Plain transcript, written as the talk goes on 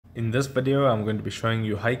In this video, I'm going to be showing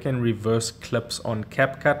you how you can reverse clips on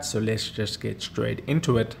Capcut, so let's just get straight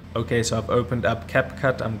into it. Okay, so I've opened up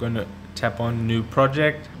Capcut. I'm going to tap on new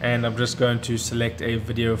project and I'm just going to select a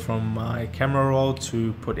video from my camera roll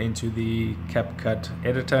to put into the Capcut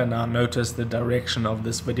editor. Now notice the direction of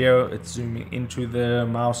this video. It's zooming into the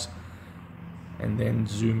mouse and then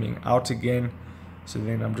zooming out again. So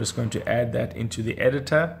then I'm just going to add that into the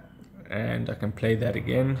editor. And I can play that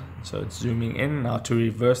again, so it's zooming in. Now to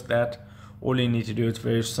reverse that, all you need to do, it's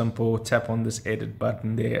very simple, tap on this edit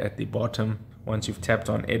button there at the bottom. Once you've tapped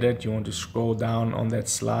on edit, you want to scroll down on that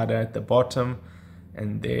slider at the bottom,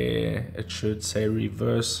 and there it should say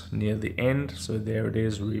reverse near the end. So there it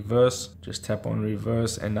is, reverse. Just tap on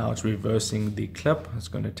reverse and now it's reversing the clip. It's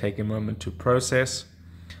going to take a moment to process,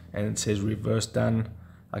 and it says reverse done.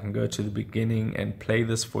 I can go to the beginning and play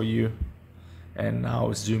this for you. And now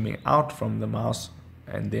it's zooming out from the mouse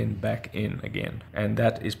and then back in again. And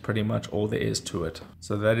that is pretty much all there is to it.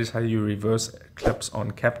 So that is how you reverse clips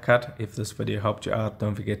on Capcut. If this video helped you out,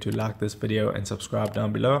 don't forget to like this video and subscribe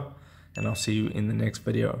down below. And I'll see you in the next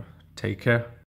video. Take care.